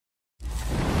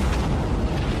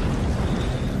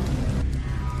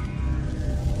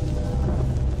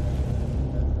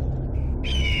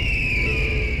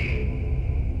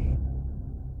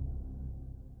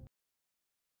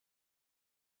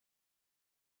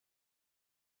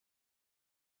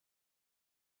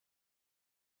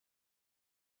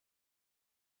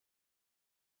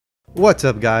What's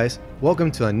up guys?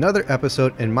 Welcome to another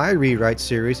episode in my rewrite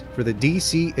series for the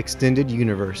DC Extended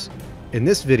Universe. In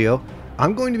this video,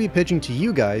 I'm going to be pitching to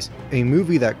you guys a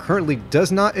movie that currently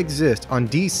does not exist on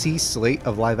DC's slate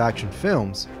of live action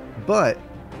films, but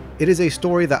it is a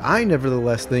story that I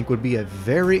nevertheless think would be a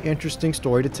very interesting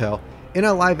story to tell in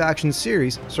a live action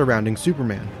series surrounding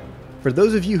Superman. For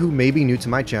those of you who may be new to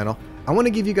my channel, I want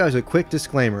to give you guys a quick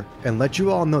disclaimer and let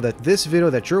you all know that this video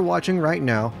that you're watching right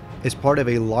now is part of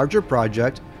a larger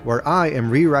project where I am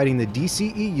rewriting the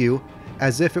DCEU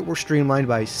as if it were streamlined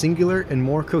by a singular and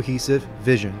more cohesive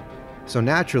vision. So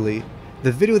naturally,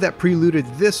 the video that preluded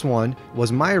this one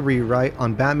was my rewrite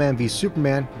on Batman v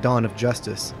Superman: Dawn of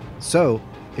Justice. So,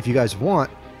 if you guys want,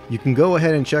 you can go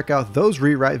ahead and check out those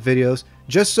rewrite videos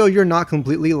just so you're not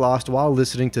completely lost while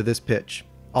listening to this pitch.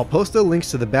 I'll post the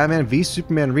links to the Batman v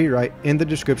Superman rewrite in the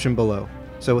description below.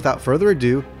 So without further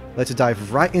ado, let's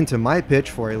dive right into my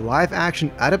pitch for a live-action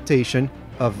adaptation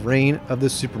of Reign of the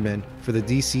Supermen for the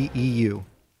DCEU.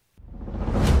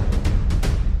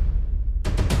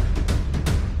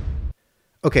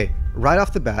 Okay, right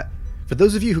off the bat, for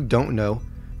those of you who don't know,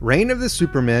 Reign of the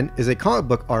Supermen is a comic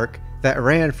book arc that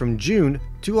ran from June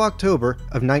to October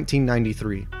of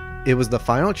 1993. It was the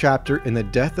final chapter in the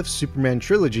Death of Superman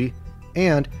trilogy,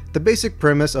 and the basic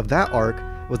premise of that arc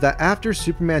was that after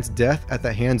Superman's death at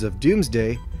the hands of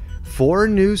Doomsday, 4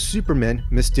 new Supermen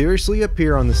mysteriously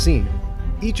appear on the scene,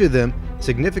 each of them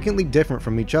significantly different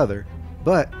from each other,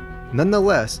 but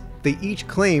nonetheless, they each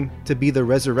claim to be the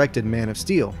resurrected Man of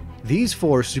Steel. These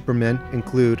 4 Supermen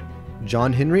include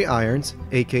John Henry Irons,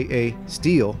 aka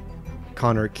Steel,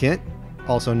 Connor Kent,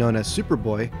 also known as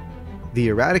Superboy, the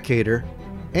Eradicator,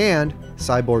 and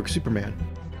Cyborg Superman.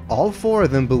 All 4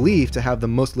 of them believed to have the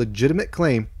most legitimate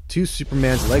claim to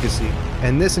Superman's legacy,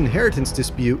 and this inheritance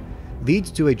dispute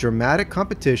leads to a dramatic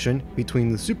competition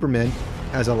between the Supermen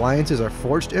as alliances are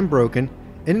forged and broken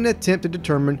in an attempt to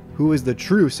determine who is the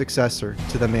true successor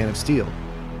to the Man of Steel.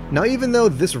 Now, even though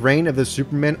this Reign of the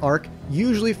Supermen arc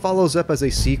usually follows up as a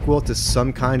sequel to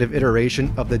some kind of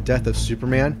iteration of the Death of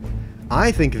Superman,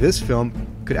 I think this film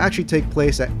could actually take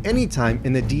place at any time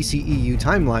in the DCEU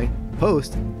timeline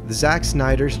post Zack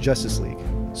Snyder's Justice League.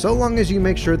 So long as you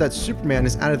make sure that Superman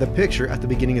is out of the picture at the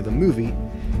beginning of the movie.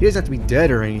 He doesn't have to be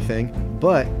dead or anything,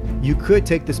 but you could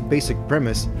take this basic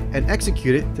premise and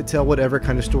execute it to tell whatever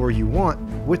kind of story you want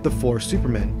with the 4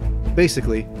 Supermen.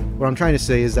 Basically, what I'm trying to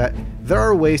say is that there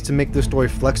are ways to make the story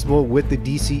flexible with the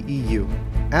DCEU.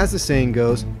 As the saying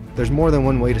goes, there's more than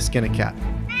one way to skin a cat.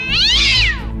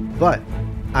 But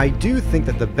I do think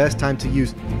that the best time to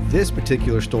use this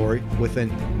particular story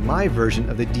within my version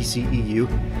of the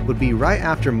DCEU would be right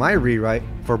after my rewrite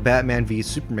for Batman v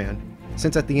Superman,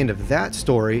 since at the end of that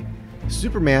story,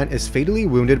 Superman is fatally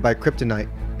wounded by kryptonite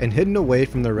and hidden away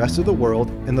from the rest of the world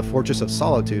in the Fortress of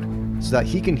Solitude so that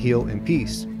he can heal in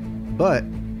peace. But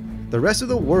the rest of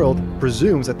the world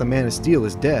presumes that the Man of Steel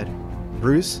is dead.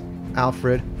 Bruce,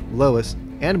 Alfred, Lois,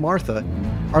 and Martha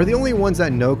are the only ones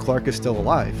that know Clark is still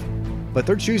alive, but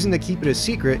they're choosing to keep it a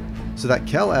secret so that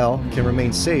Kal-El can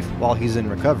remain safe while he's in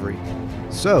recovery.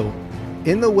 So,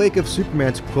 in the wake of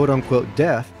Superman's quote-unquote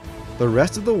death, the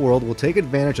rest of the world will take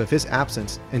advantage of his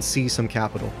absence and seize some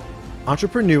capital.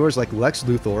 Entrepreneurs like Lex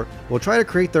Luthor will try to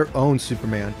create their own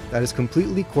Superman that is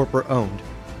completely corporate owned,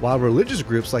 while religious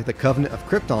groups like the Covenant of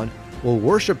Krypton will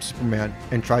worship Superman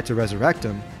and try to resurrect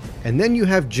him. And then you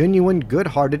have genuine,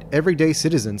 good-hearted, everyday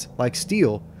citizens like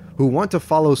Steel who want to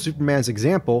follow Superman's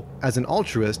example as an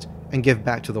altruist and give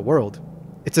back to the world.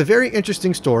 It's a very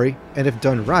interesting story, and if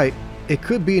done right, it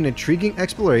could be an intriguing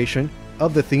exploration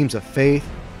of the themes of faith,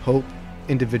 hope,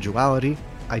 individuality,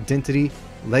 identity,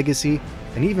 legacy,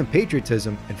 and even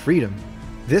patriotism and freedom.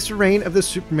 This Reign of the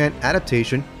Superman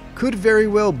adaptation could very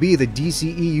well be the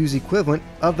DCEU's equivalent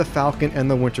of the Falcon and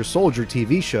the Winter Soldier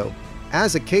TV show,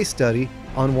 as a case study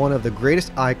on one of the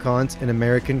greatest icons in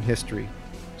American history,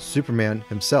 Superman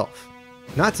himself.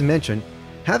 Not to mention,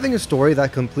 having a story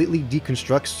that completely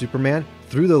deconstructs Superman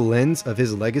through the lens of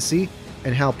his legacy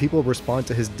and how people respond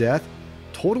to his death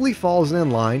totally falls in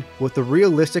line with the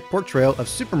realistic portrayal of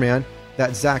Superman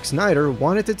that Zack Snyder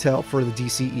wanted to tell for the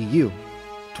DCEU.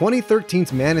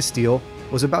 2013's Man of Steel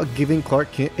was about giving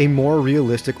Clark Kent a more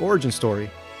realistic origin story,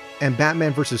 and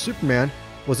Batman vs Superman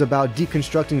was about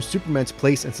deconstructing Superman's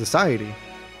place in society.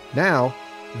 Now,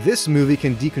 this movie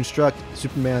can deconstruct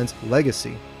Superman's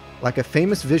legacy. Like a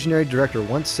famous visionary director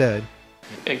once said,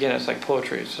 again, it's like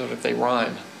poetry, so if they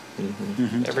rhyme,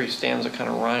 every stanza kind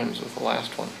of rhymes with the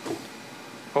last one.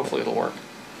 Hopefully it'll work.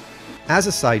 As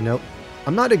a side note,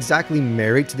 I'm not exactly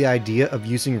married to the idea of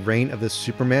using Reign of the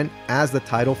Supermen as the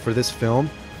title for this film,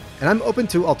 and I'm open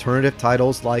to alternative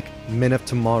titles like Men of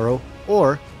Tomorrow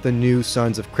or The New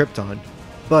Sons of Krypton.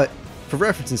 But for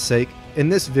reference's sake, in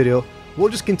this video, we'll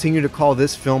just continue to call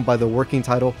this film by the working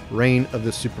title Reign of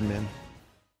the Supermen.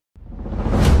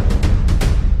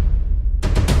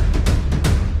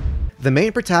 The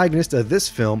main protagonist of this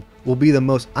film will be the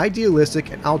most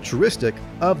idealistic and altruistic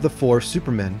of the four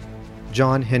Supermen,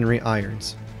 John Henry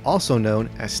Irons, also known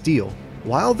as Steel.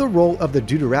 While the role of the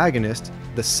Deuteragonist,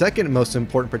 the second most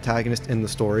important protagonist in the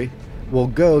story, will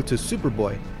go to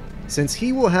Superboy, since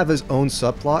he will have his own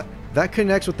subplot that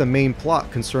connects with the main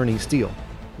plot concerning Steel.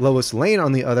 Lois Lane,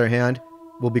 on the other hand,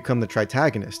 will become the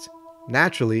Tritagonist.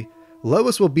 Naturally,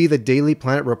 Lois will be the Daily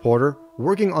Planet reporter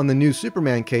working on the new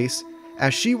Superman case,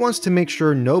 as she wants to make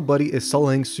sure nobody is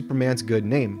sullying Superman's good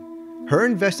name. Her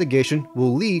investigation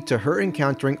will lead to her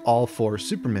encountering all four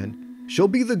Supermen. She'll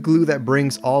be the glue that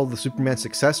brings all the Superman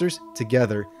successors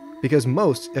together, because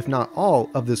most, if not all,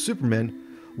 of the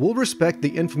Supermen will respect the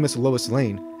infamous Lois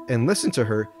Lane and listen to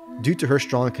her due to her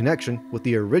strong connection with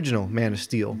the original Man of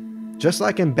Steel. Just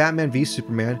like in Batman v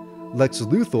Superman, Lex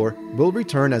Luthor will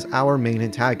return as our main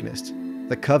antagonist.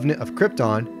 The Covenant of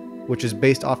Krypton, which is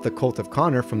based off the Cult of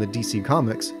Connor from the DC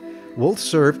Comics, will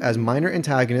serve as minor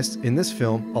antagonists in this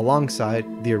film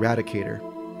alongside the Eradicator.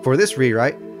 For this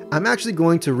rewrite, I'm actually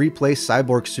going to replace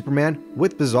Cyborg Superman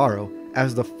with Bizarro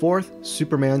as the fourth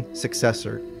Superman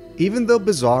successor. Even though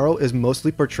Bizarro is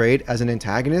mostly portrayed as an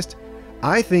antagonist,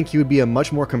 I think he would be a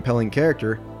much more compelling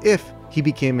character if he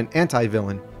became an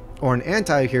anti-villain, or an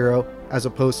anti-hero as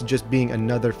opposed to just being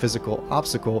another physical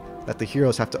obstacle that the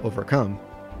heroes have to overcome.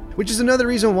 Which is another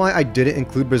reason why I didn't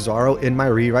include Bizarro in my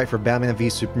rewrite for Batman v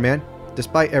Superman,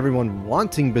 despite everyone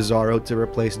wanting Bizarro to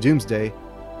replace Doomsday,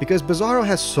 because Bizarro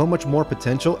has so much more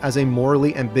potential as a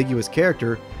morally ambiguous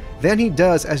character than he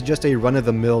does as just a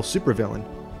run-of-the-mill supervillain.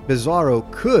 Bizarro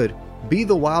could be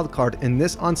the wild card in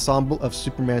this ensemble of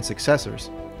Superman successors.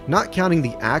 Not counting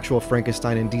the actual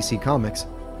Frankenstein in DC Comics,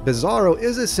 Bizarro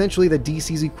is essentially the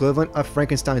DC's equivalent of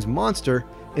Frankenstein's monster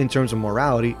in terms of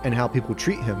morality and how people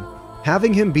treat him.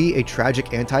 Having him be a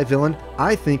tragic anti-villain,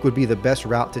 I think would be the best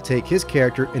route to take his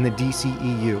character in the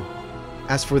DCEU.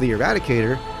 As for the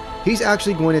Eradicator, he's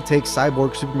actually going to take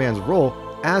Cyborg Superman's role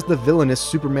as the villainous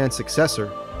Superman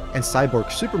successor, and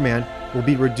Cyborg Superman will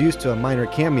be reduced to a minor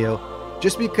cameo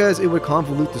just because it would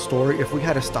convolute the story if we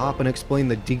had to stop and explain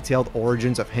the detailed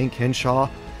origins of Hank Henshaw,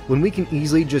 when we can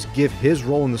easily just give his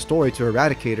role in the story to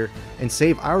Eradicator and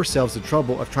save ourselves the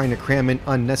trouble of trying to cram in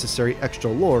unnecessary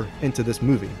extra lore into this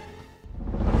movie.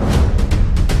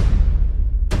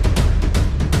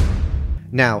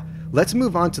 Now, let's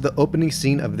move on to the opening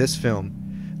scene of this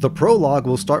film. The prologue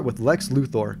will start with Lex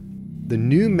Luthor, the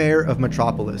new mayor of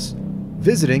Metropolis,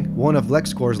 visiting one of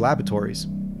LexCorp's laboratories,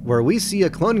 where we see a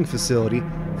cloning facility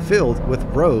filled with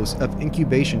rows of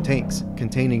incubation tanks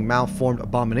containing malformed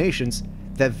abominations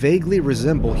that vaguely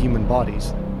resemble human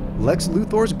bodies. Lex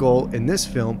Luthor's goal in this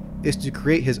film is to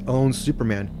create his own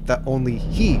Superman that only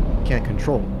he can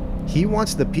control. He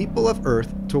wants the people of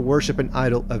Earth to worship an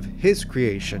idol of his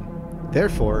creation,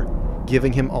 therefore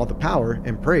giving him all the power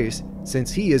and praise,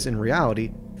 since he is in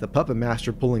reality the puppet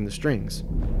master pulling the strings.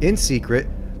 In secret,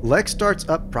 Lex starts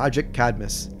up Project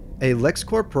Cadmus, a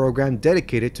LexCorp program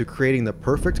dedicated to creating the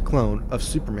perfect clone of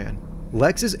Superman.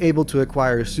 Lex is able to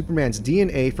acquire Superman's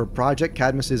DNA for Project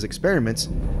Cadmus's experiments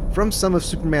from some of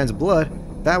Superman's blood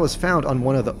that was found on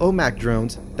one of the OMAC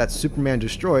drones that Superman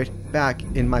destroyed back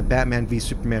in my Batman v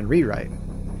Superman rewrite.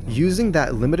 Using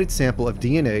that limited sample of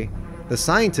DNA, the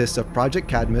scientists of Project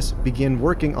Cadmus began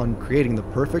working on creating the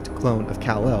perfect clone of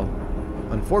Kal-El.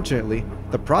 Unfortunately,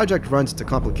 the project runs into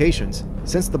complications,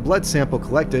 since the blood sample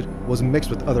collected was mixed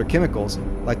with other chemicals,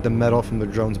 like the metal from the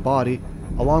drone's body,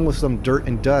 along with some dirt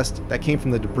and dust that came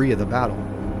from the debris of the battle.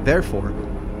 Therefore,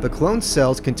 the clone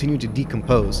cells continue to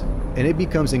decompose, and it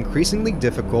becomes increasingly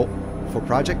difficult for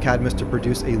Project Cadmus to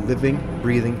produce a living,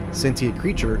 breathing, sentient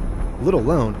creature, let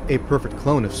alone a perfect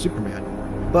clone of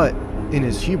Superman. But, in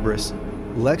his hubris,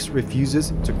 Lex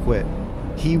refuses to quit.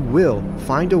 He will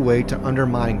find a way to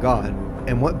undermine God,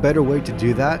 and what better way to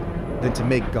do that than to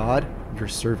make God your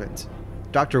servant?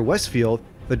 Dr. Westfield,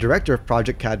 the director of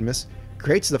Project Cadmus,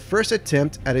 creates the first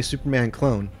attempt at a Superman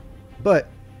clone, but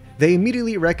they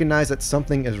immediately recognize that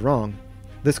something is wrong.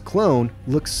 This clone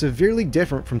looks severely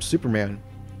different from Superman,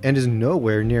 and is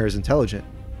nowhere near as intelligent.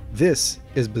 This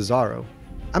is Bizarro.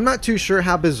 I'm not too sure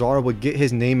how Bizarro would get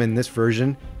his name in this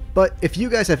version, but if you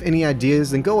guys have any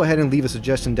ideas, then go ahead and leave a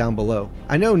suggestion down below.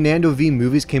 I know Nando V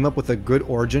Movies came up with a good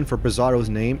origin for Bizarro's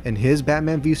name in his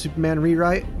Batman v Superman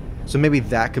rewrite, so maybe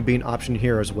that could be an option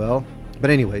here as well. But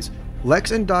anyways,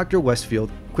 Lex and Dr.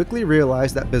 Westfield quickly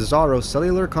realize that Bizarro's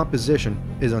cellular composition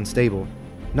is unstable.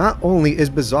 Not only is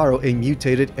Bizarro a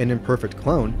mutated and imperfect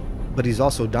clone, but he's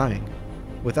also dying.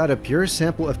 Without a pure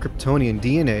sample of Kryptonian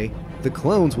DNA, the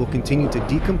clones will continue to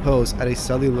decompose at a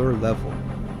cellular level.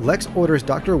 Lex orders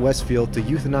Dr. Westfield to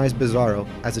euthanize Bizarro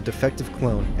as a defective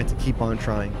clone and to keep on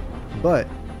trying. But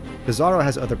Bizarro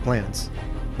has other plans.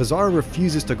 Bizarro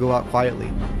refuses to go out quietly,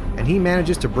 and he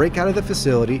manages to break out of the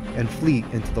facility and flee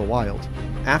into the wild.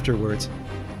 Afterwards,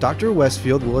 Dr.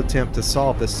 Westfield will attempt to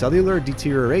solve the cellular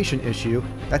deterioration issue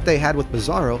that they had with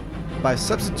Bizarro by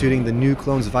substituting the new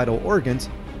clone's vital organs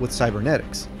with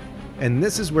cybernetics. And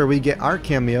this is where we get our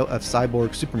cameo of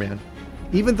Cyborg Superman.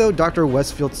 Even though Dr.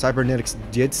 Westfield's cybernetics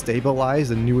did stabilize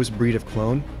the newest breed of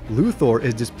clone, Luthor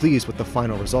is displeased with the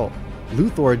final result.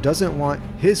 Luthor doesn't want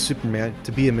his Superman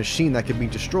to be a machine that can be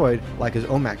destroyed like his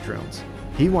OMAC drones.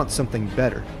 He wants something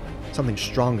better, something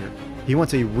stronger. He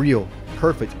wants a real,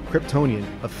 perfect Kryptonian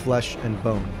of flesh and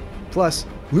bone. Plus,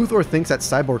 Luthor thinks that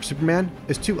Cyborg Superman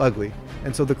is too ugly,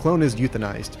 and so the clone is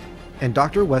euthanized. And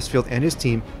Dr. Westfield and his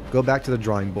team go back to the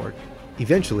drawing board.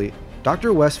 Eventually,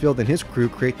 Dr. Westfield and his crew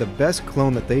create the best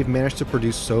clone that they've managed to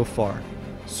produce so far,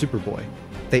 Superboy.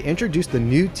 They introduce the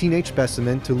new teenage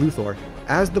specimen to Luthor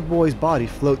as the boy's body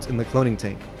floats in the cloning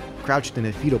tank, crouched in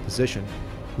a fetal position.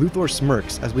 Luthor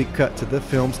smirks as we cut to the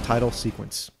film's title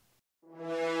sequence.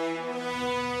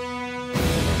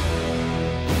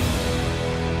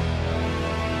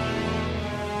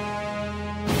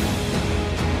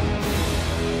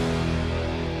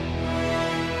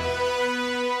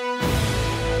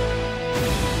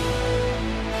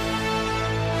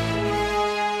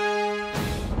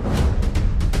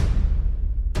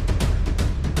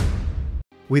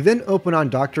 We then open on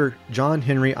Dr. John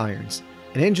Henry Irons,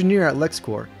 an engineer at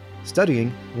LexCorp,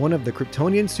 studying one of the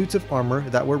Kryptonian suits of armor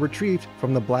that were retrieved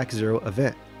from the Black Zero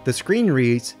event. The screen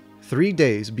reads 3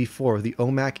 days before the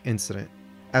OMAC incident.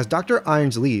 As Dr.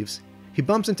 Irons leaves, he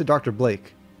bumps into Dr.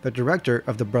 Blake, the director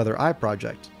of the Brother Eye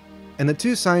Project, and the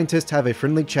two scientists have a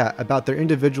friendly chat about their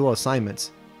individual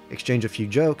assignments, exchange a few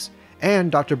jokes,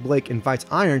 and Dr. Blake invites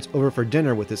Irons over for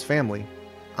dinner with his family.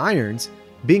 Irons,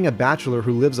 being a bachelor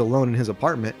who lives alone in his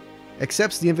apartment,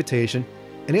 accepts the invitation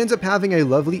and ends up having a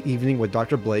lovely evening with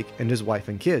Dr. Blake and his wife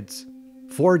and kids.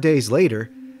 4 days later,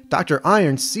 Dr.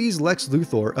 Irons sees Lex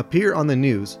Luthor appear on the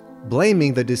news,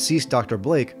 blaming the deceased Dr.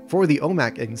 Blake for the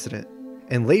OMAC incident,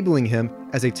 and labeling him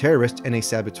as a terrorist and a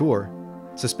saboteur.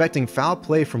 Suspecting foul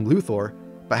play from Luthor,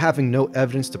 but having no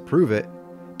evidence to prove it,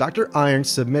 Dr.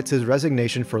 Irons submits his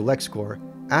resignation for LexCorp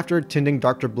after attending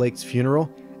Dr. Blake's funeral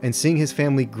and seeing his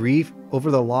family grieve over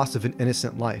the loss of an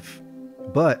innocent life.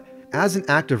 But, as an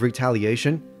act of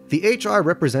retaliation, the HR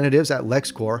representatives at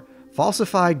LexCorp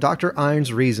falsified Dr.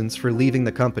 Irons' reasons for leaving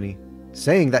the company,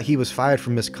 saying that he was fired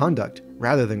for misconduct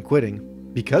rather than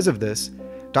quitting. Because of this,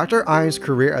 Dr. Irons'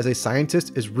 career as a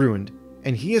scientist is ruined,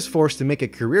 and he is forced to make a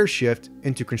career shift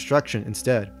into construction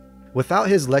instead. Without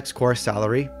his LexCorp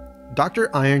salary,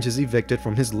 Dr. Irons is evicted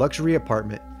from his luxury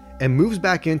apartment and moves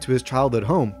back into his childhood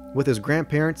home with his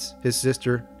grandparents, his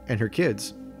sister, and her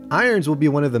kids. Irons will be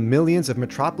one of the millions of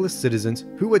Metropolis citizens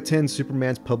who attend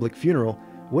Superman's public funeral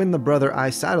when the Brother Eye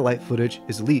satellite footage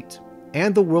is leaked,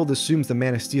 and the world assumes the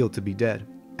Man of Steel to be dead.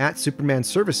 At Superman's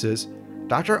services,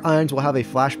 Dr. Irons will have a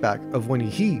flashback of when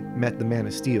he met the Man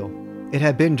of Steel. It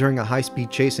had been during a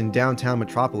high-speed chase in downtown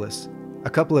Metropolis. A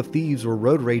couple of thieves were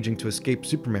road raging to escape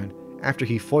Superman after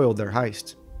he foiled their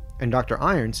heist, and Dr.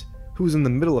 Irons, who was in the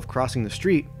middle of crossing the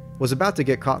street, was about to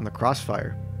get caught in the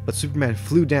crossfire. But Superman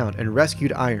flew down and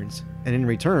rescued Irons, and in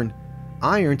return,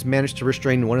 Irons managed to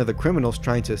restrain one of the criminals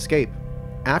trying to escape.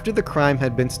 After the crime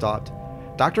had been stopped,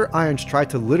 Dr. Irons tried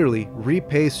to literally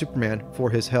repay Superman for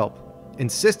his help,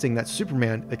 insisting that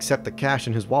Superman accept the cash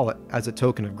in his wallet as a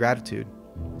token of gratitude.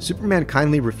 Superman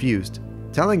kindly refused,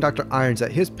 telling Dr. Irons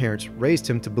that his parents raised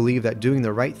him to believe that doing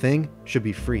the right thing should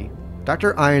be free.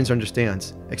 Dr. Irons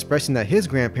understands, expressing that his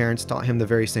grandparents taught him the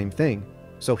very same thing.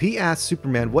 So he asks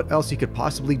Superman what else he could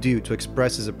possibly do to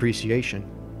express his appreciation.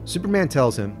 Superman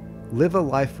tells him, "Live a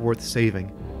life worth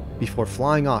saving," before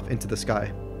flying off into the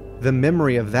sky. The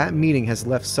memory of that meeting has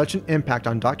left such an impact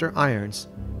on Dr. Irons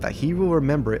that he will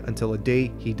remember it until the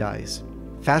day he dies.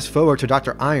 Fast forward to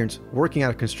Dr. Irons working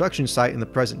at a construction site in the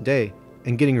present day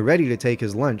and getting ready to take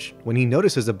his lunch when he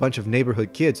notices a bunch of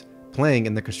neighborhood kids playing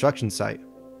in the construction site.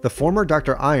 The former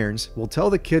Dr. Irons will tell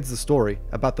the kids the story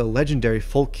about the legendary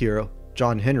folk hero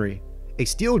John Henry, a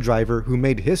steel driver who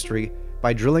made history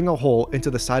by drilling a hole into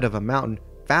the side of a mountain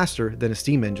faster than a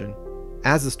steam engine.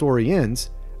 As the story ends,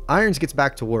 Irons gets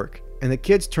back to work, and the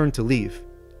kids turn to leave.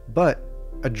 But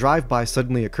a drive-by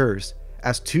suddenly occurs,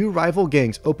 as two rival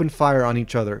gangs open fire on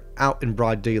each other out in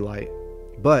broad daylight.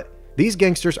 But these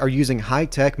gangsters are using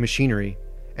high-tech machinery,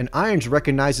 and Irons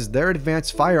recognizes their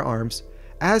advanced firearms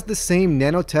as the same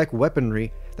nanotech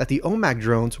weaponry that the OMAC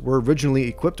drones were originally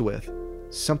equipped with.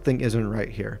 Something isn't right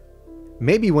here.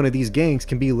 Maybe one of these gangs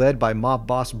can be led by mob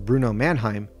boss Bruno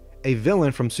Mannheim, a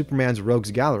villain from Superman's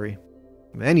Rogues Gallery.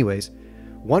 Anyways,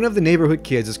 one of the neighborhood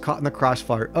kids is caught in the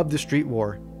crossfire of the street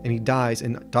war, and he dies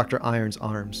in Dr. Irons'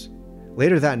 arms.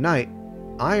 Later that night,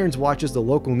 Irons watches the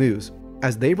local news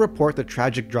as they report the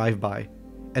tragic drive-by,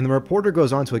 and the reporter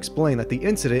goes on to explain that the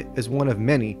incident is one of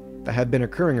many that have been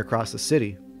occurring across the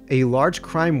city. A large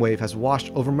crime wave has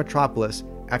washed over Metropolis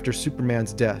after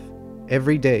Superman's death.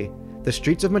 Every day, the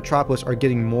streets of Metropolis are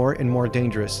getting more and more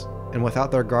dangerous, and without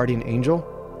their guardian angel,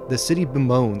 the city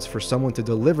bemoans for someone to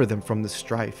deliver them from the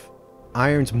strife.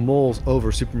 Irons mulls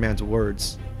over Superman's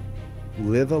words.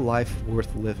 Live a life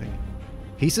worth living.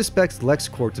 He suspects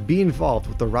LexCorp to be involved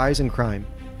with the rise in crime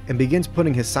and begins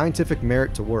putting his scientific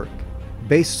merit to work.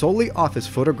 Based solely off his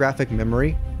photographic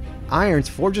memory, Irons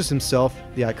forges himself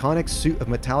the iconic suit of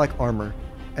metallic armor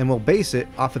and will base it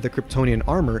off of the Kryptonian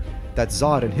armor that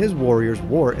Zod and his warriors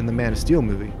wore in the Man of Steel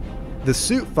movie. The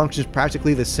suit functions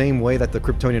practically the same way that the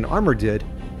Kryptonian armor did,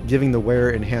 giving the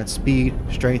wearer enhanced speed,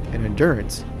 strength, and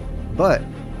endurance. But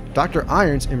Dr.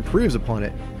 Irons improves upon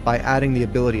it by adding the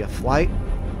ability of flight,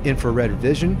 infrared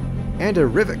vision, and a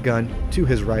rivet gun to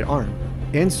his right arm.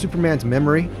 In Superman's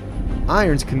memory,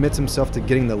 Irons commits himself to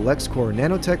getting the LexCorp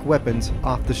nanotech weapons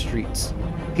off the streets.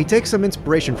 He takes some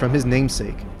inspiration from his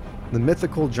namesake, the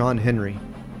mythical John Henry,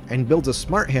 and builds a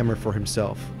smart hammer for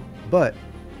himself. But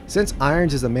since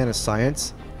Irons is a man of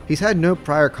science, he's had no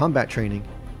prior combat training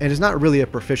and is not really a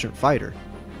proficient fighter.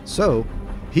 So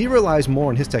he relies more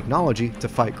on his technology to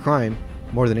fight crime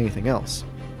more than anything else.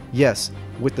 Yes,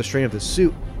 with the strain of the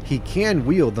suit, he can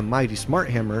wield the mighty smart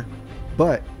hammer,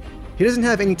 but he doesn't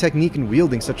have any technique in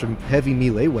wielding such a heavy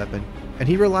melee weapon, and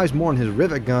he relies more on his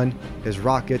rivet gun, his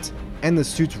rockets, and the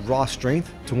suit's raw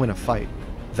strength to win a fight.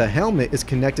 The helmet is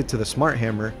connected to the smart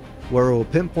hammer, where it will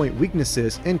pinpoint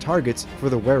weaknesses and targets for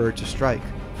the wearer to strike,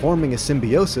 forming a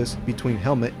symbiosis between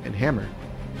helmet and hammer.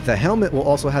 The helmet will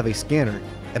also have a scanner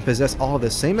and possess all of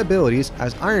the same abilities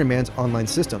as Iron Man's online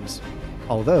systems.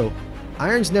 Although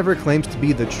Irons never claims to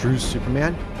be the true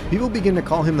Superman, people begin to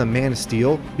call him the Man of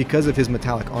Steel because of his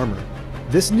metallic armor.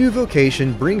 This new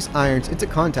vocation brings Irons into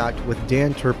contact with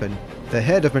Dan Turpin, the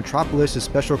head of Metropolis'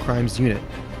 Special Crimes Unit,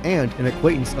 and an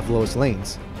acquaintance of Lois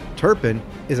Lane's. Turpin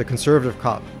is a conservative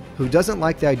cop who doesn't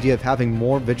like the idea of having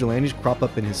more vigilantes crop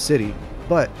up in his city,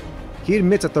 but he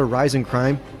admits that the rise in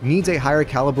crime needs a higher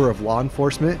caliber of law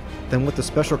enforcement than what the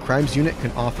Special Crimes Unit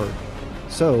can offer.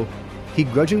 So, he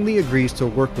grudgingly agrees to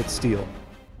work with Steel.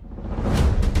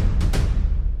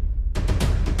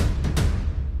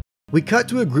 We cut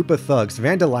to a group of thugs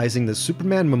vandalizing the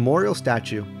Superman memorial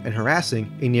statue and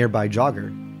harassing a nearby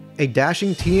jogger. A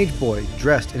dashing teenage boy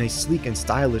dressed in a sleek and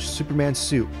stylish Superman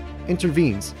suit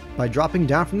intervenes by dropping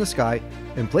down from the sky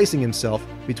and placing himself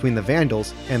between the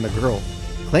vandals and the girl.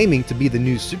 Claiming to be the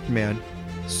new Superman,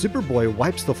 Superboy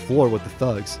wipes the floor with the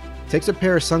thugs, takes a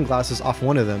pair of sunglasses off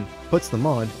one of them, puts them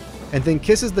on, and then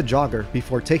kisses the jogger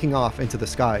before taking off into the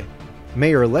sky.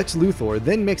 Mayor Lex Luthor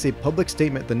then makes a public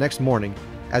statement the next morning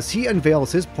as he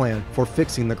unveils his plan for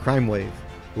fixing the crime wave.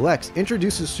 Lex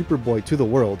introduces Superboy to the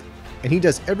world, and he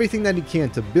does everything that he can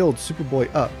to build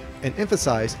Superboy up and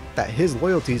emphasize that his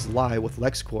loyalties lie with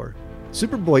LexCorp.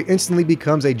 Superboy instantly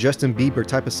becomes a Justin Bieber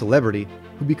type of celebrity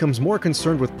who becomes more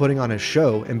concerned with putting on a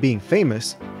show and being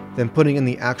famous than putting in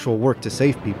the actual work to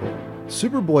save people.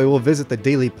 Superboy will visit the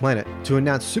Daily Planet to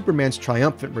announce Superman's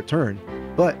triumphant return,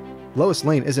 but Lois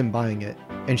Lane isn't buying it,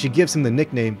 and she gives him the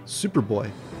nickname Superboy,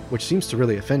 which seems to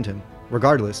really offend him.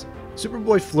 Regardless,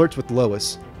 Superboy flirts with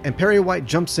Lois, and Perry White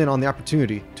jumps in on the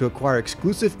opportunity to acquire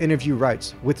exclusive interview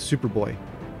rights with Superboy.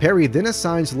 Perry then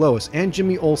assigns Lois and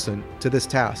Jimmy Olsen to this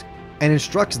task, and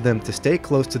instructs them to stay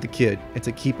close to the kid and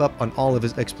to keep up on all of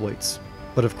his exploits.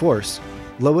 But of course,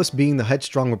 Lois, being the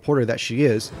headstrong reporter that she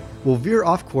is, will veer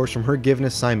off course from her given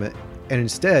assignment and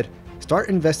instead start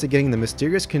investigating the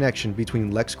mysterious connection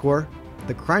between LexCorp,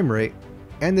 the crime rate,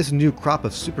 and this new crop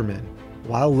of Supermen.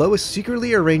 While Lois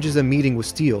secretly arranges a meeting with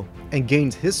Steel and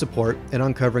gains his support in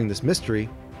uncovering this mystery,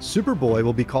 Superboy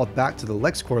will be called back to the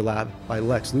LexCorp lab by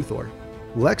Lex Luthor.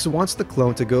 Lex wants the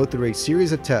clone to go through a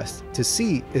series of tests to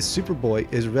see if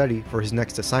Superboy is ready for his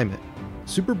next assignment.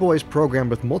 Superboy is programmed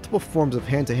with multiple forms of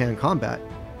hand-to-hand combat,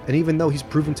 and even though he's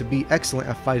proven to be excellent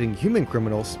at fighting human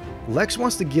criminals, Lex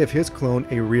wants to give his clone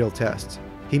a real test.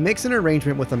 He makes an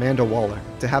arrangement with Amanda Waller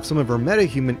to have some of her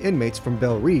metahuman inmates from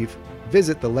Belle Reve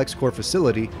visit the LexCorp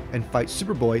facility and fight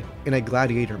Superboy in a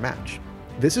gladiator match.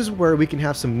 This is where we can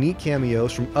have some neat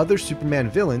cameos from other Superman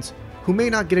villains who may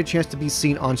not get a chance to be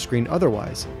seen on screen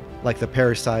otherwise, like the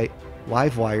Parasite,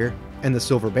 Livewire, and the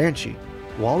Silver Banshee.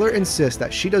 Waller insists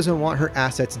that she doesn't want her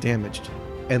assets damaged,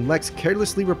 and Lex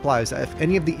carelessly replies that if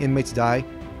any of the inmates die,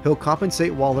 he'll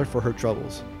compensate Waller for her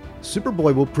troubles.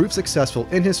 Superboy will prove successful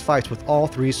in his fights with all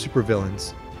three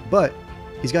supervillains, but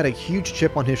he's got a huge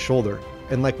chip on his shoulder,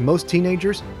 and like most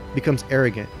teenagers, becomes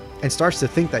arrogant and starts to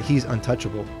think that he's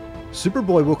untouchable.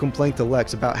 Superboy will complain to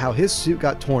Lex about how his suit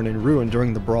got torn and ruined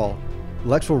during the brawl.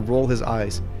 Lex will roll his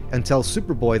eyes and tell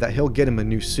Superboy that he'll get him a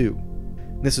new suit.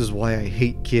 "This is why I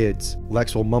hate kids,"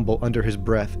 Lex will mumble under his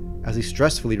breath as he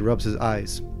stressfully rubs his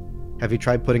eyes. "Have you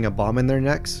tried putting a bomb in their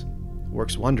necks?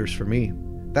 Works wonders for me."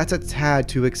 "That's a tad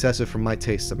too excessive for my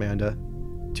tastes, Amanda."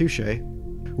 "Touché."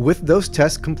 With those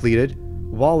tests completed,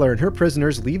 Waller and her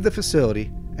prisoners leave the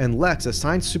facility, and Lex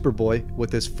assigns Superboy with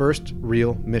his first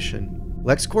real mission.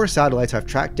 LexCorp satellites have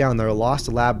tracked down their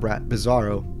lost lab rat,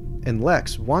 Bizarro, and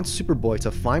Lex wants Superboy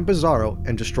to find Bizarro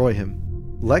and destroy him.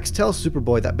 Lex tells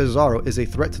Superboy that Bizarro is a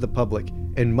threat to the public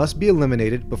and must be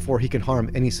eliminated before he can harm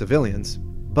any civilians.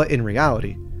 But in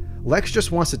reality, Lex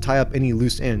just wants to tie up any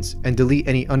loose ends and delete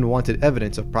any unwanted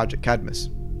evidence of Project Cadmus.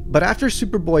 But after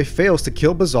Superboy fails to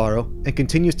kill Bizarro and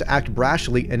continues to act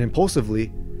brashly and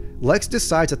impulsively, Lex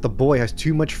decides that the boy has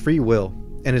too much free will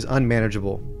and is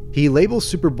unmanageable. He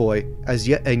labels Superboy as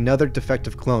yet another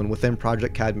defective clone within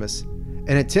Project Cadmus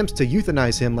and attempts to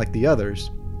euthanize him like the others.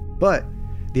 But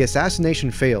the assassination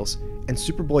fails and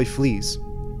Superboy flees.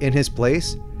 In his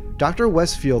place, Dr.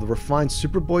 Westfield refines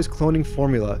Superboy's cloning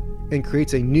formula and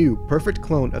creates a new, perfect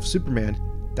clone of Superman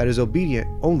that is obedient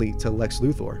only to Lex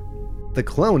Luthor. The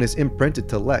clone is imprinted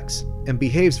to Lex and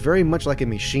behaves very much like a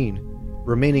machine,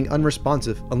 remaining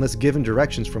unresponsive unless given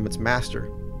directions from its master.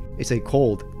 It's a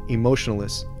cold,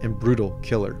 emotionless, and brutal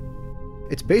killer.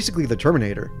 It's basically the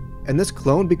Terminator, and this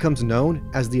clone becomes known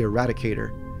as the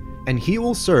Eradicator, and he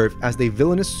will serve as the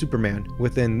villainous Superman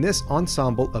within this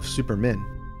ensemble of Supermen.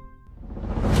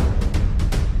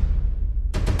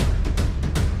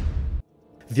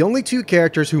 The only two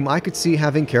characters whom I could see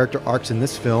having character arcs in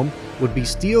this film would be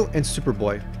Steel and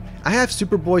Superboy. I have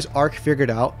Superboy's arc figured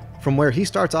out from where he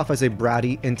starts off as a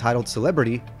bratty, entitled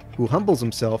celebrity who humbles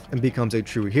himself and becomes a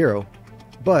true hero.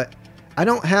 But I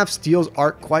don't have Steel's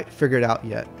arc quite figured out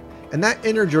yet, and that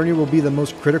inner journey will be the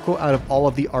most critical out of all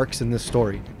of the arcs in this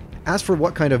story. As for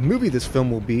what kind of movie this film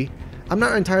will be, I'm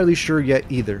not entirely sure yet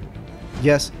either.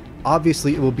 Yes,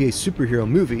 obviously it will be a superhero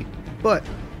movie, but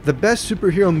the best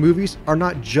superhero movies are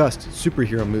not just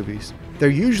superhero movies. They're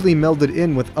usually melded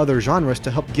in with other genres to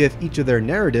help give each of their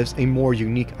narratives a more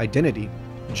unique identity.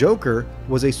 Joker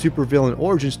was a supervillain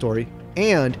origin story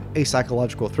and a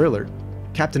psychological thriller.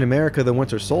 Captain America: The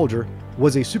Winter Soldier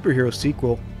was a superhero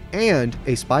sequel and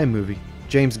a spy movie.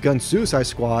 James Gunn's Suicide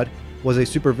Squad was a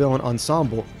supervillain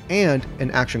ensemble and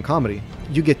an action comedy.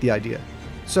 You get the idea.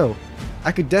 So,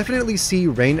 I could definitely see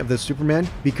Reign of the Superman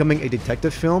becoming a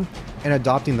detective film and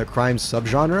adopting the crime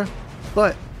subgenre,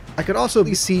 but I could also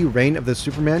see Reign of the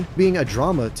Superman being a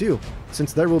drama too,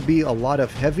 since there will be a lot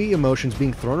of heavy emotions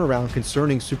being thrown around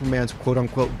concerning Superman's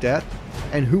quote-unquote death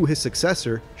and who his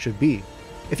successor should be.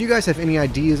 If you guys have any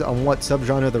ideas on what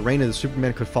subgenre the Reign of the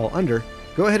Superman could fall under,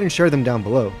 go ahead and share them down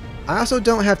below. I also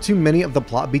don't have too many of the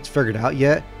plot beats figured out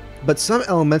yet, but some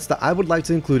elements that I would like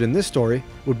to include in this story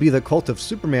would be the cult of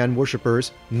Superman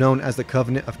worshippers known as the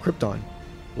Covenant of Krypton.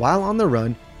 While on the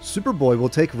run, Superboy will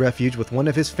take refuge with one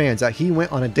of his fans that he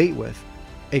went on a date with,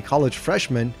 a college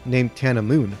freshman named Tana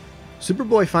Moon.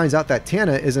 Superboy finds out that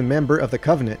Tana is a member of the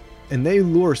Covenant, and they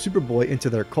lure Superboy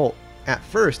into their cult, at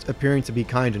first appearing to be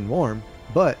kind and warm,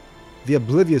 but the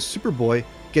oblivious Superboy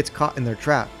gets caught in their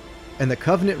trap, and the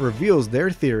Covenant reveals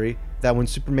their theory that when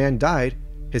Superman died,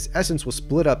 his essence was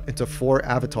split up into 4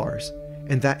 avatars,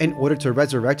 and that in order to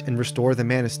resurrect and restore the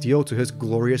Man of Steel to his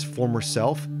glorious former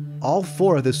self, all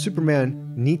 4 of the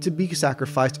Supermen need to be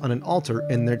sacrificed on an altar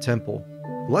in their temple.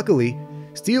 Luckily,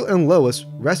 Steel and Lois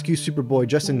rescue Superboy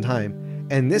just in time,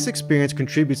 and this experience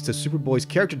contributes to Superboy's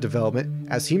character development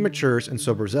as he matures and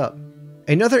sobers up.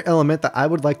 Another element that I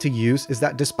would like to use is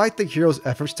that despite the hero's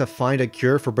efforts to find a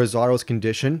cure for Bizarro's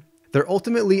condition, they're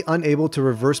ultimately unable to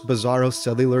reverse Bizarro's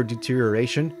cellular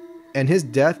deterioration, and his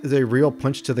death is a real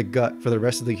punch to the gut for the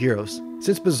rest of the heroes,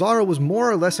 since Bizarro was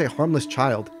more or less a harmless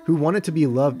child who wanted to be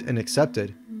loved and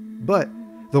accepted. But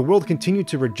the world continued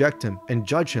to reject him and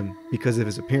judge him because of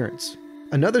his appearance.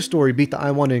 Another story beat that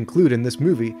I want to include in this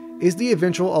movie is the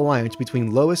eventual alliance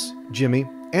between Lois, Jimmy,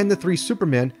 and the 3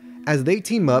 Supermen as they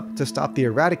team up to stop the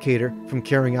Eradicator from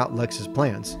carrying out Lex's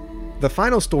plans. The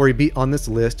final story beat on this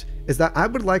list is that I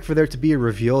would like for there to be a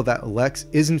reveal that Lex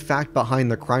is in fact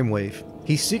behind the crime wave.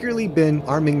 He's secretly been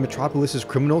arming Metropolis's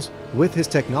criminals with his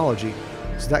technology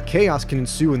so that chaos can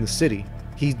ensue in the city.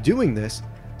 He's doing this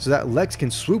so that Lex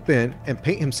can swoop in and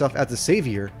paint himself as the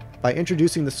savior by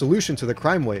introducing the solution to the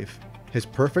crime wave, his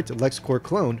perfect LexCorp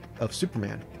clone of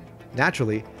Superman.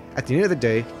 Naturally, at the end of the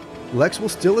day, Lex will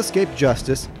still escape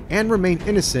justice and remain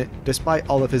innocent despite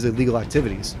all of his illegal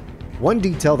activities. One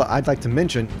detail that I'd like to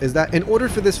mention is that in order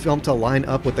for this film to line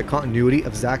up with the continuity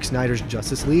of Zack Snyder's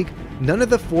Justice League, none of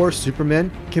the 4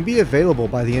 Supermen can be available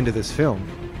by the end of this film.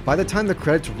 By the time the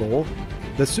credits roll,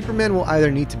 the Supermen will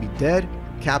either need to be dead,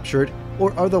 captured,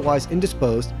 or otherwise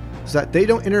indisposed so that they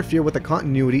don't interfere with the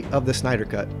continuity of the Snyder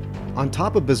Cut. On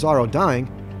top of Bizarro dying,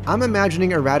 I'm imagining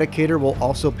Eradicator will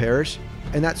also perish,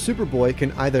 and that Superboy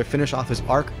can either finish off his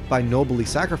arc by nobly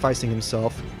sacrificing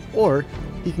himself, or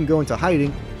he can go into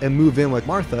hiding and move in with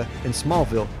Martha in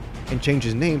Smallville and change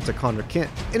his name to Connor Kent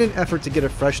in an effort to get a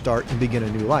fresh start and begin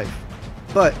a new life.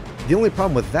 But the only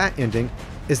problem with that ending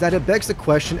is that it begs the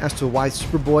question as to why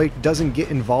Superboy doesn't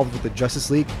get involved with the Justice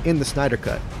League in the Snyder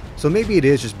Cut. So maybe it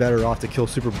is just better off to kill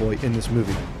Superboy in this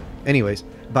movie. Anyways,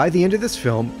 by the end of this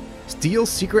film, Steel's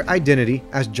secret identity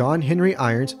as John Henry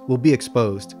Irons will be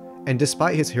exposed, and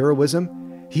despite his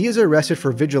heroism, he is arrested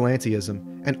for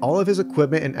vigilantism, and all of his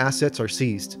equipment and assets are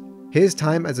seized. His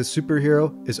time as a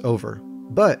superhero is over.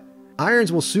 But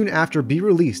Irons will soon after be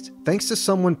released thanks to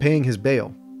someone paying his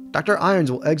bail. Dr. Irons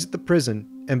will exit the prison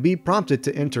and be prompted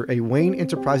to enter a Wayne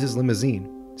Enterprises limousine.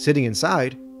 Sitting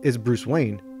inside is Bruce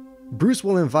Wayne. Bruce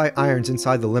will invite Irons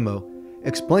inside the limo,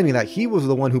 explaining that he was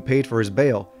the one who paid for his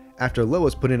bail after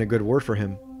Lois put in a good word for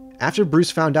him. After Bruce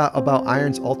found out about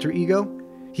Irons' alter ego,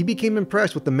 he became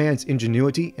impressed with the man's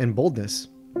ingenuity and boldness.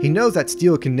 He knows that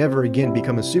Steel can never again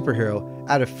become a superhero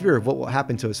out of fear of what will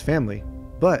happen to his family.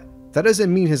 But that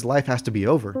doesn't mean his life has to be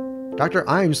over. Dr.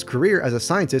 Irons' career as a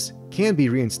scientist can be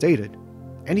reinstated,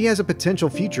 and he has a potential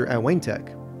future at Wayne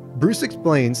Tech. Bruce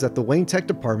explains that the Wayne Tech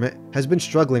department has been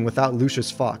struggling without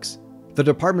Lucius Fox, the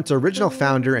department's original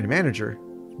founder and manager.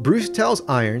 Bruce tells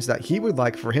Irons that he would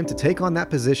like for him to take on that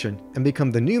position and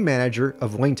become the new manager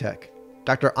of Wayne Tech.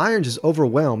 Dr. Irons is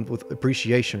overwhelmed with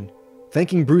appreciation,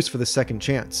 thanking Bruce for the second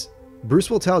chance.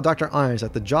 Bruce will tell Dr. Irons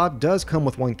that the job does come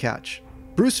with one catch.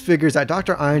 Bruce figures that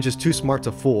Dr. Irons is too smart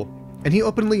to fool, and he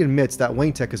openly admits that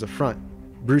Wayne Tech is a front.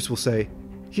 Bruce will say,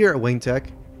 "Here at Wayne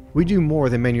Tech, we do more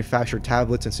than manufacture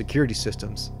tablets and security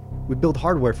systems. We build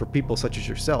hardware for people such as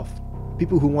yourself,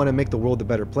 people who want to make the world a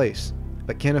better place,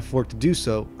 but can't afford to do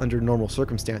so under normal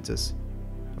circumstances.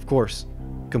 Of course,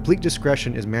 complete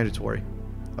discretion is mandatory.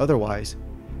 Otherwise,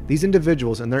 these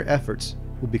individuals and their efforts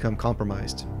will become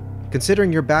compromised.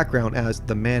 Considering your background as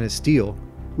the Man of Steel,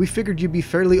 we figured you'd be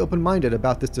fairly open-minded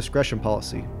about this discretion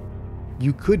policy.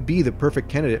 You could be the perfect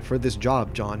candidate for this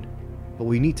job, John, but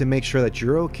we need to make sure that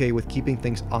you're okay with keeping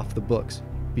things off the books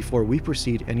before we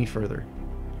proceed any further."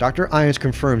 Dr. Irons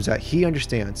confirms that he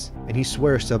understands, and he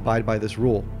swears to abide by this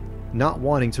rule, not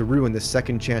wanting to ruin the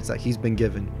second chance that he's been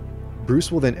given.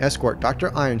 Bruce will then escort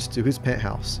Dr. Irons to his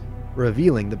penthouse,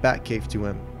 revealing the Batcave to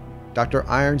him. Dr.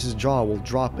 Irons' jaw will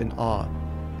drop in awe,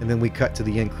 and then we cut to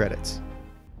the end credits.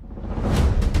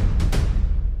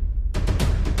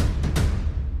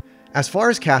 As far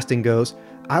as casting goes,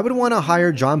 I would want to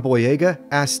hire John Boyega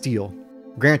as Steel.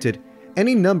 Granted,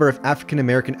 any number of African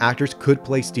American actors could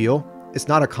play Steel. It's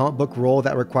not a comic book role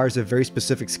that requires a very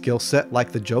specific skill set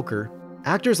like the Joker.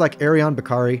 Actors like Ariane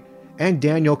Bakari and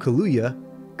Daniel Kaluuya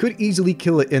could easily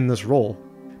kill it in this role.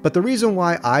 But the reason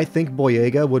why I think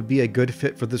Boyega would be a good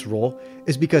fit for this role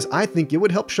is because I think it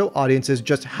would help show audiences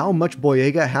just how much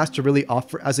Boyega has to really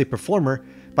offer as a performer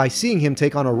by seeing him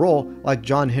take on a role like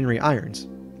John Henry Irons.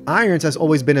 Irons has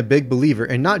always been a big believer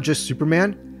in not just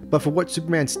Superman, but for what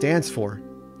Superman stands for.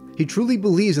 He truly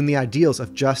believes in the ideals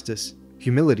of justice,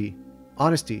 humility,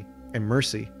 honesty, and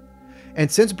mercy.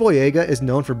 And since Boyega is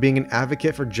known for being an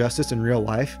advocate for justice in real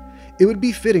life, it would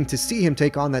be fitting to see him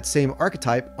take on that same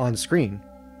archetype on screen.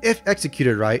 If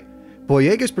executed right,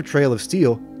 Boyega's portrayal of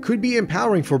Steel could be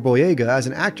empowering for Boyega as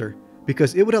an actor,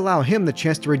 because it would allow him the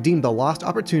chance to redeem the lost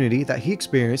opportunity that he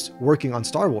experienced working on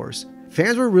Star Wars.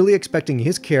 Fans were really expecting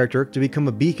his character to become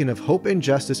a beacon of hope and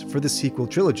justice for the sequel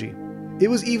trilogy. It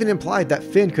was even implied that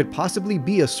Finn could possibly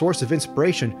be a source of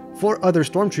inspiration for other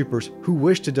stormtroopers who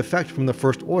wished to defect from the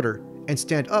First Order and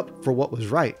stand up for what was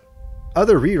right.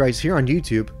 Other rewrites here on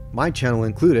YouTube, my channel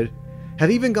included,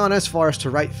 have even gone as far as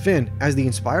to write Finn as the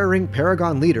inspiring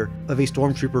paragon leader of a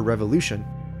stormtrooper revolution.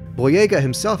 Boyega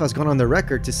himself has gone on the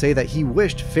record to say that he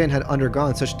wished Finn had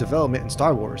undergone such development in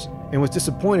Star Wars, and was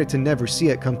disappointed to never see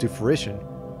it come to fruition.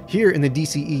 Here in the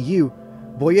DCEU,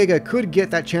 Boyega could get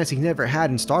that chance he never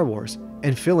had in Star Wars,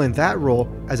 and fill in that role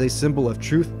as a symbol of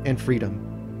truth and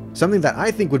freedom. Something that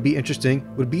I think would be interesting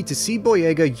would be to see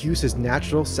Boyega use his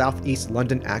natural Southeast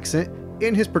London accent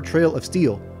in his portrayal of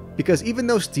Steel, because even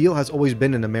though Steel has always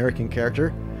been an American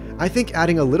character, I think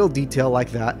adding a little detail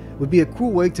like that would be a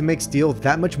cool way to make Steel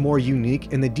that much more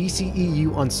unique in the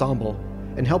DCEU ensemble,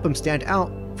 and help him stand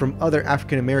out from other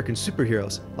African American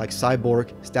superheroes like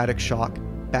Cyborg, Static Shock,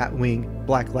 Batwing,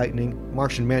 Black Lightning,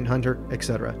 Martian Manhunter,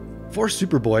 etc. For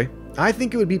Superboy, I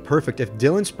think it would be perfect if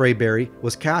Dylan Sprayberry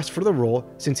was cast for the role,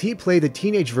 since he played the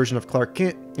teenage version of Clark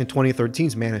Kent in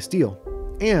 2013's Man of Steel,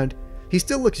 and he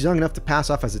still looks young enough to pass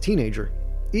off as a teenager.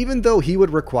 Even though he would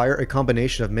require a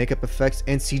combination of makeup effects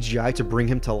and CGI to bring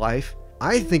him to life,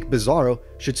 I think Bizarro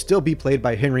should still be played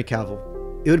by Henry Cavill.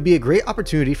 It would be a great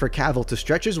opportunity for Cavill to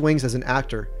stretch his wings as an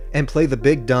actor and play the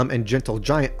big, dumb, and gentle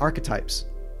giant archetypes.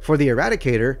 For the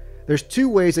Eradicator, there's two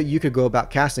ways that you could go about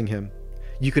casting him.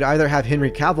 You could either have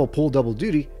Henry Cavill pull double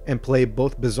duty and play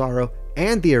both Bizarro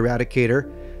and the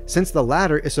Eradicator, since the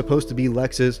latter is supposed to be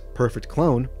Lex's perfect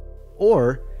clone,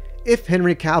 or if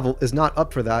Henry Cavill is not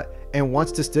up for that and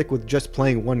wants to stick with just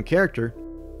playing one character,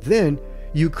 then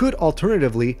you could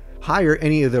alternatively hire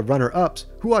any of the runner-ups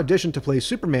who auditioned to play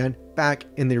Superman back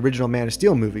in the original Man of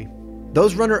Steel movie.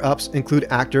 Those runner-ups include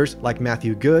actors like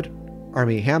Matthew Good,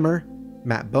 Armie Hammer,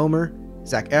 Matt Bomer,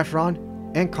 Zac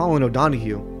Efron, and Colin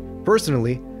O'Donoghue.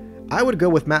 Personally, I would go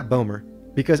with Matt Bomer,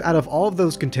 because out of all of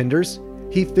those contenders,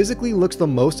 he physically looks the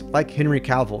most like Henry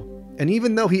Cavill, and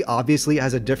even though he obviously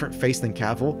has a different face than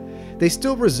Cavill, they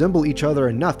still resemble each other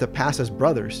enough to pass as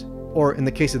brothers, or in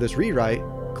the case of this rewrite,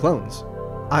 clones.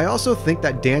 I also think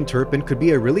that Dan Turpin could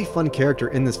be a really fun character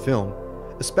in this film,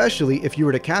 especially if you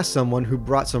were to cast someone who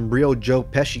brought some real Joe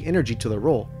Pesci energy to the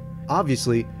role.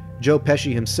 Obviously, Joe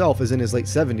Pesci himself is in his late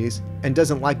 70s and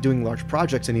doesn't like doing large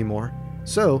projects anymore,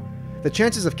 so the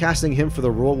chances of casting him for the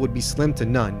role would be slim to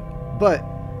none, but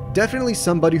definitely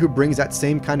somebody who brings that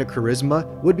same kind of charisma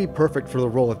would be perfect for the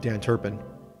role of Dan Turpin.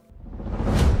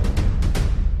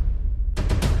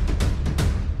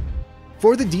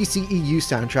 For the DCEU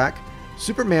soundtrack,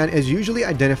 Superman is usually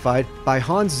identified by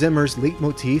Hans Zimmer's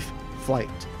leitmotif, Flight.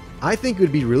 I think it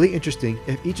would be really interesting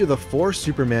if each of the 4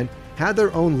 Supermen had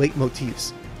their own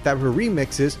leitmotifs that were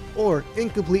remixes or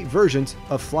incomplete versions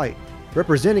of Flight,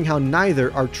 representing how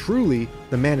neither are truly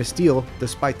the Man of Steel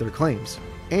despite their claims.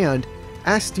 And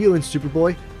as Steel and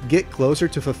Superboy get closer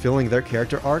to fulfilling their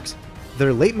character arcs,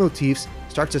 their leitmotifs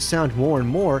start to sound more and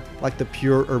more like the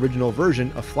pure original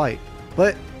version of Flight.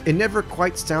 But it never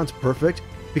quite sounds perfect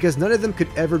because none of them could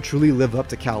ever truly live up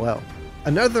to Kal-El.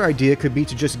 Another idea could be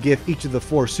to just give each of the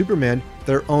 4 Supermen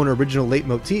their own original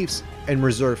leitmotifs and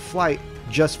reserve Flight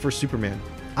just for Superman.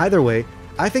 Either way,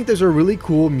 I think there's a really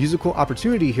cool musical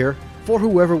opportunity here for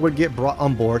whoever would get brought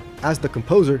on board as the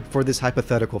composer for this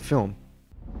hypothetical film.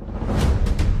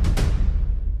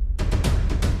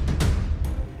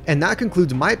 And that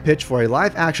concludes my pitch for a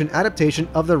live-action adaptation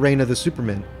of The Reign of the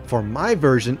Supermen for my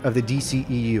version of the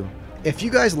DCEU. If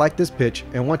you guys like this pitch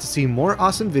and want to see more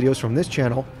awesome videos from this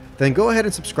channel, then go ahead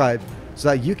and subscribe so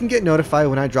that you can get notified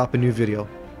when I drop a new video.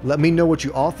 Let me know what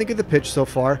you all think of the pitch so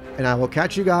far, and I will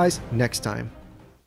catch you guys next time.